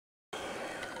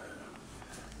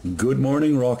Good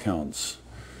morning, rockhounds.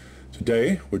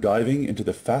 Today we're diving into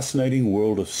the fascinating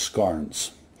world of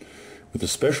skarns, with a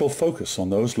special focus on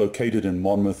those located in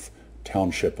Monmouth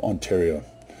Township, Ontario.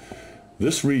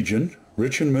 This region,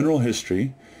 rich in mineral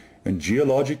history and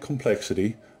geologic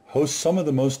complexity, hosts some of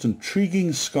the most intriguing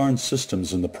skarn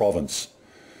systems in the province,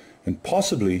 and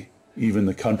possibly even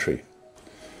the country.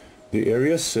 The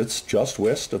area sits just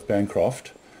west of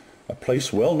Bancroft, a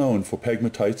place well known for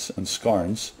pegmatites and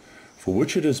skarns, for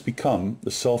which it has become the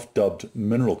self-dubbed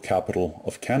mineral capital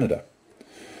of Canada.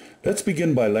 Let's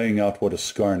begin by laying out what a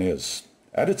skarn is.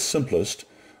 At its simplest,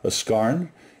 a skarn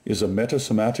is a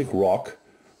metasomatic rock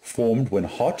formed when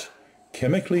hot,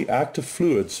 chemically active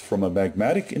fluids from a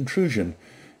magmatic intrusion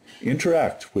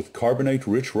interact with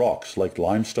carbonate-rich rocks like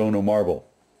limestone or marble.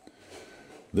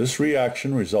 This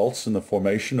reaction results in the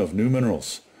formation of new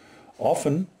minerals,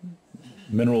 often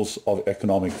minerals of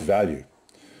economic value.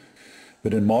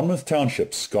 But in Monmouth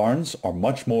Township, skarns are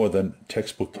much more than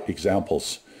textbook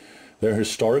examples. They're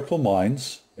historical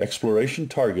mines, exploration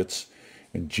targets,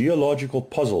 and geological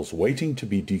puzzles waiting to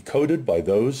be decoded by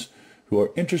those who are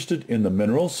interested in the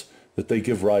minerals that they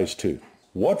give rise to.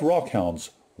 What rockhounds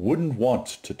wouldn't want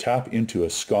to tap into a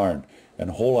skarn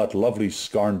and haul out lovely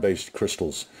skarn-based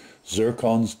crystals,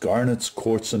 zircons, garnets,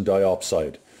 quartz, and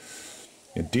diopside?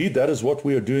 Indeed, that is what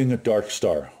we are doing at Dark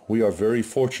Star. We are very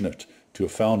fortunate to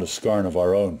have found a skarn of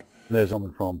our own. There's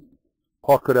something from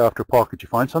pocket after pocket. Did you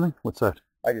find something? What's that?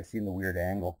 I just seen the weird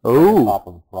angle. Oh, on top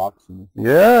of the rocks.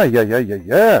 Yeah.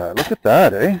 Look at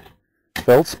that, eh?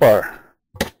 Feldspar.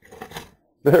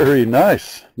 Very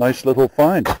nice. Nice little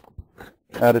find.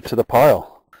 Add it to the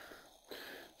pile.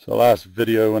 So last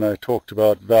video when I talked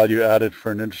about value added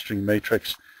for an interesting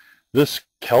matrix, this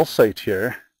calcite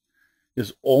here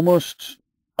is almost,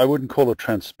 I wouldn't call it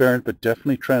transparent, but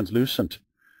definitely translucent.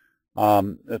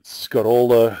 It's got all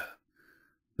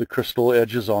the crystal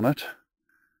edges on it,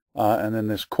 and then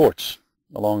there's quartz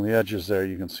along the edges there.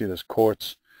 You can see there's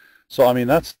quartz. So I mean,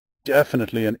 that's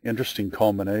definitely an interesting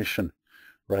combination,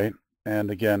 right? And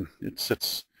again, it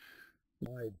sits,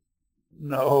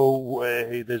 no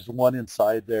way, there's one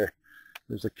inside there.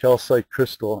 There's a calcite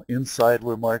crystal inside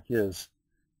where Mark is.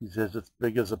 He says it's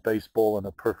big as a baseball and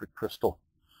a perfect crystal.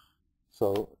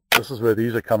 So this is where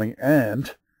these are coming,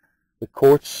 and the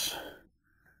quartz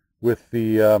with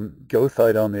the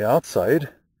goethite on the outside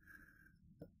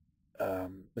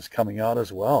is coming out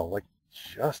as well. Like,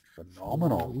 just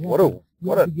phenomenal. What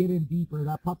a to get in deeper.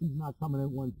 That puppy's not coming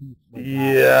in one piece.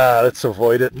 Yeah, let's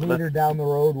avoid it. Later down the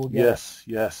road we'll get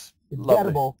Yes. It's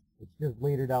Lovely. gettable. It's just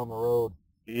later down the road.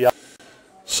 Yeah.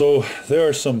 So there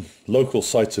are some local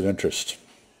sites of interest.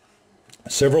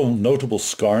 Several notable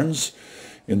skarns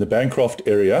in the Bancroft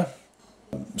area.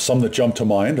 Some that jump to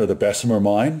mind are the Bessemer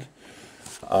mine,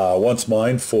 once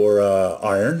mined for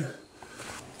iron,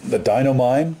 the Dino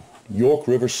mine, York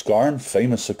River skarn,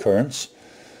 famous occurrence,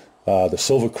 the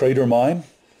Silver Crater mine,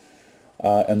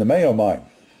 and the Mayo mine.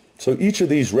 So each of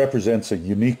these represents a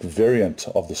unique variant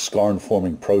of the skarn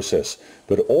forming process,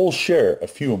 but all share a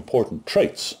few important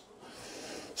traits.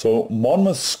 So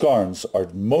Monmouth skarns are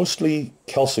mostly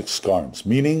calcic skarns,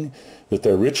 meaning that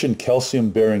they're rich in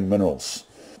calcium-bearing minerals.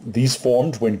 These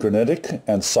formed when granitic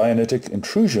and syenitic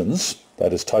intrusions,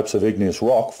 that is types of igneous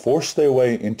rock, forced their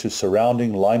way into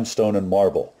surrounding limestone and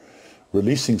marble,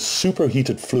 releasing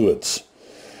superheated fluids.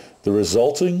 The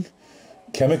resulting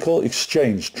chemical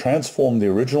exchange transformed the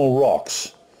original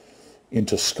rocks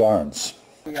into skarns.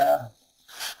 Yeah.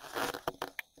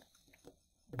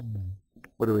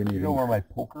 What do we need? You know where my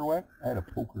poker went? I had a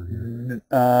poker here.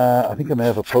 I think I may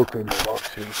have a poker in the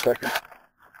box here in a second.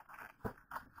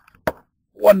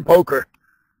 One poker.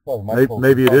 Well, my poker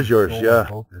Maybe it is yours, stolen yeah.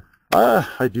 poker.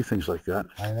 I do things like that.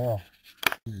 I know.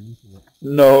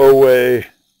 No way.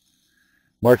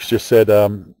 Mark's just said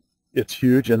it's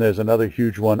huge, and there's another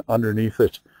huge one underneath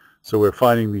it. So we're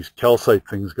finding these calcite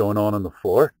things going on the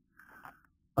floor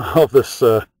of this,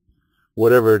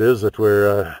 whatever it is that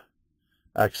we're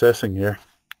accessing here.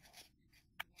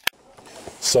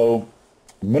 So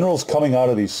minerals coming out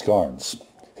of these skarns.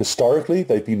 Historically,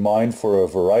 they've been mined for a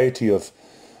variety of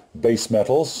base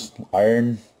metals,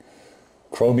 iron,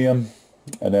 chromium,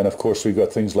 and then of course we've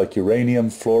got things like uranium,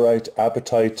 fluorite,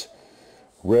 apatite,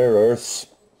 rare earths.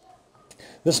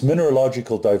 This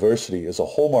mineralogical diversity is a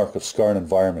hallmark of skarn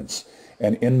environments,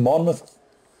 and in Monmouth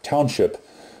Township,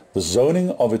 the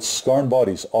zoning of its skarn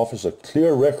bodies offers a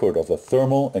clear record of the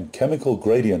thermal and chemical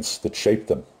gradients that shape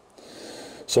them.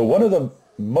 So one of the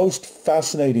most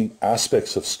fascinating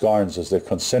aspects of skarns is their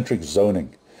concentric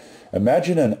zoning.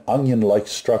 Imagine an onion-like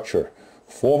structure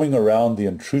forming around the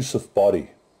intrusive body.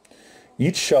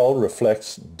 Each shell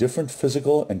reflects different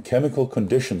physical and chemical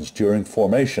conditions during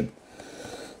formation.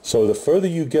 So the further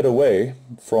you get away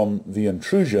from the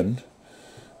intrusion,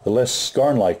 the less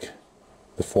skarn-like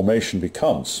the formation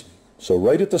becomes. So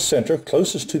right at the center,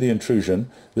 closest to the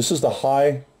intrusion, this is the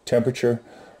high temperature,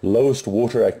 lowest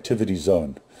water activity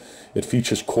zone. It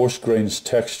features coarse grained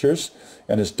textures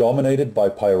and is dominated by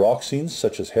pyroxenes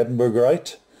such as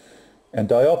Hedenbergerite and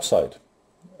diopside,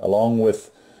 along with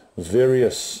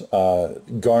various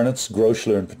garnets,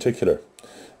 Groschler in particular.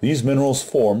 These minerals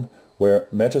form where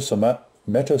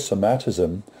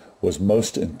metasomatism was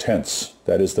most intense,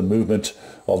 that is the movement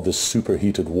of the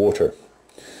superheated water.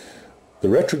 The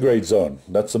retrograde zone,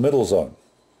 that's the middle zone.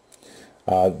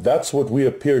 That's what we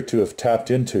appear to have tapped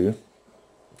into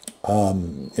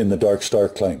in the dark star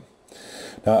claim.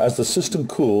 Now, as the system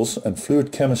cools and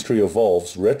fluid chemistry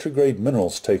evolves, retrograde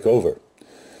minerals take over.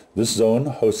 This zone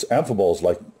hosts amphiboles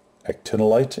like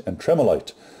actinolite and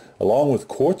tremolite, along with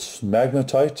quartz,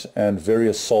 magnetite, and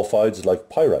various sulfides like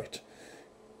pyrite.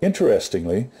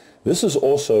 Interestingly, this is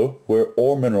also where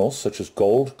ore minerals such as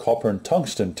gold, copper, and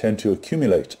tungsten tend to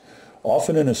accumulate,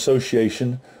 often in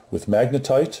association with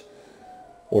magnetite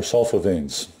or sulfur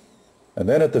veins. And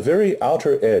then at the very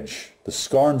outer edge, the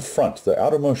skarn front, the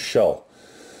outermost shell,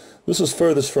 this is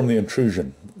furthest from the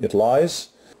intrusion. It lies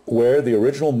where the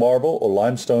original marble or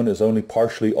limestone is only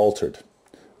partially altered.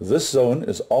 This zone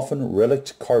is often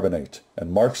relict carbonate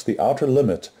and marks the outer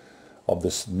limit of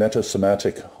this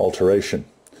metasomatic alteration.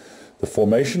 The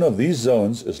formation of these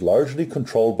zones is largely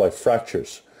controlled by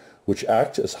fractures, which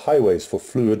act as highways for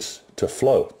fluids to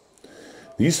flow.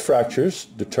 These fractures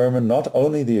determine not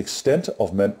only the extent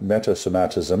of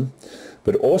metasomatism,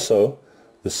 but also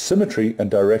the symmetry and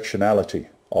directionality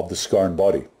of the skarn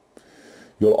body.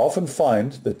 You'll often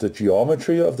find that the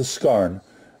geometry of the skarn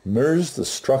mirrors the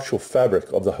structural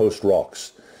fabric of the host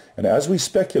rocks, and as we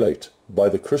speculate by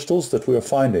the crystals that we are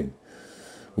finding,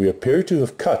 we appear to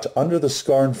have cut under the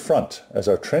skarn front as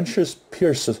our trenches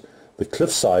pierce the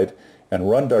cliffside and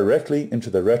run directly into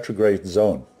the retrograde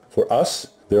zone. For us,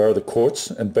 there are the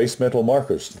quartz and base metal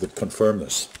markers that confirm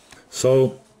this.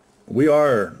 So we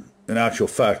are, in actual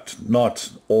fact,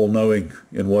 not all-knowing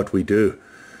in what we do.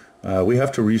 We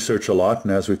have to research a lot,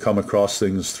 and as we come across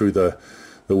things through the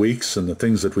weeks and the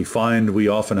things that we find, we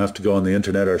often have to go on the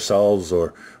internet ourselves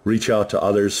or reach out to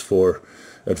others for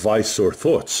advice or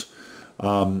thoughts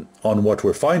on what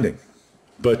we're finding.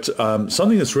 But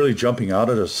something that's really jumping out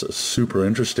at us super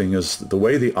interesting is the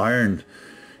way the iron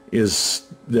is,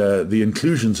 the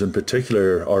inclusions in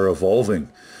particular are evolving.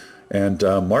 And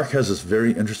Mark has this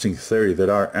very interesting theory that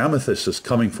our amethyst is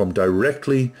coming from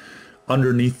directly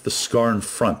underneath the skarn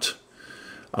front.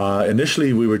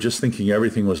 Initially we were just thinking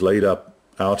everything was laid out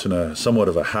in a somewhat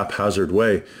of a haphazard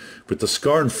way, but the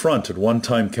skarn front at one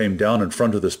time came down in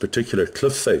front of this particular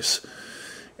cliff face.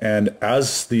 And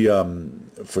as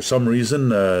for some reason,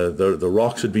 the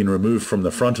rocks had been removed from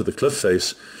the front of the cliff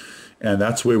face, and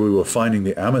that's where we were finding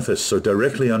the amethyst, so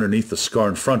directly underneath the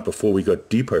skarn front before we got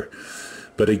deeper.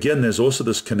 But again, there's also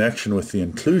this connection with the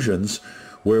inclusions,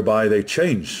 whereby they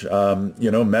change.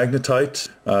 Magnetite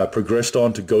progressed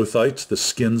on to goethite, the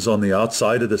skins on the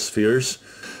outside of the spheres.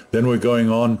 Then we're going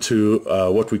on to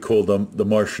what we call the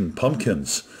Martian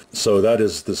pumpkins. So that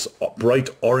is this bright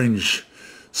orange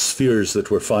spheres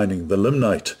that we're finding, the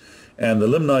limnite. And the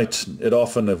limnite, it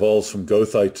often evolves from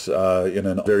goethite in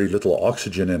a very little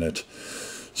oxygen in it.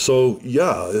 So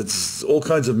yeah, it's all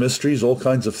kinds of mysteries, all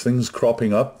kinds of things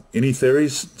cropping up. Any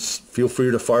theories? Feel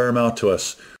free to fire them out to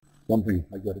us. Something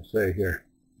I got to say here.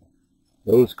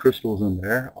 Those crystals in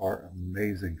there are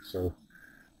amazing. So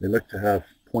they look to have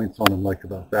points on them like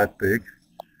about that big.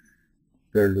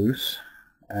 They're loose,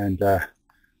 and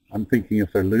I'm thinking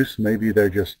if they're loose, maybe they're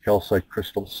just calcite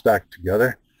crystals stacked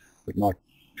together, but not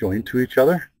joined to each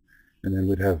other, and then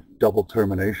we'd have double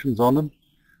terminations on them.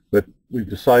 But we've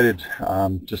decided,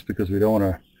 just because we don't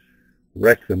want to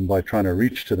wreck them by trying to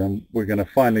reach to them, we're going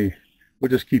to we'll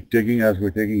just keep digging as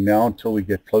we're digging now until we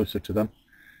get closer to them.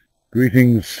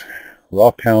 Greetings,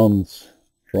 rockhounds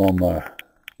from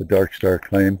the Dark Star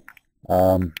claim.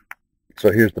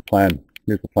 So here's the plan.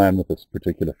 Here's the plan with this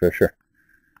particular fisher.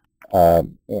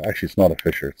 Well, actually, it's not a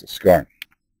fisher, it's a skarn.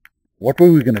 What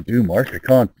were we going to do, Mark? I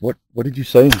can't. What did you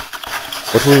say?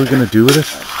 What were we going to do with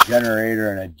it? A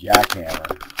generator and a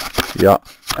jackhammer. Yeah.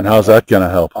 And how's that going to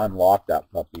help? Unlock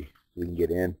that puppy so we can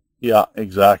get in. Yeah,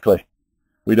 exactly.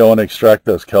 We don't want to extract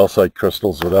those calcite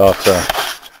crystals without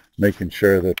making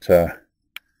sure that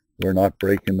we're not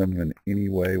breaking them in any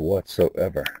way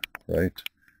whatsoever, right?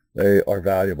 They are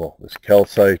valuable. There's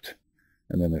calcite,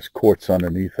 and then there's quartz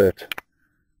underneath it.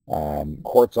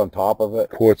 Quartz on top of it.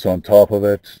 Quartz on top of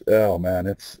it. Oh man,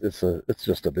 it's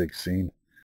just a big scene.